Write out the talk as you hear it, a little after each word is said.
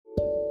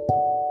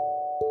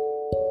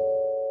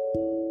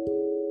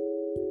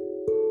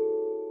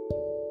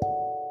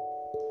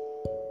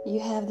You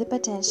have the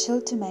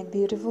potential to make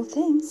beautiful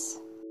things.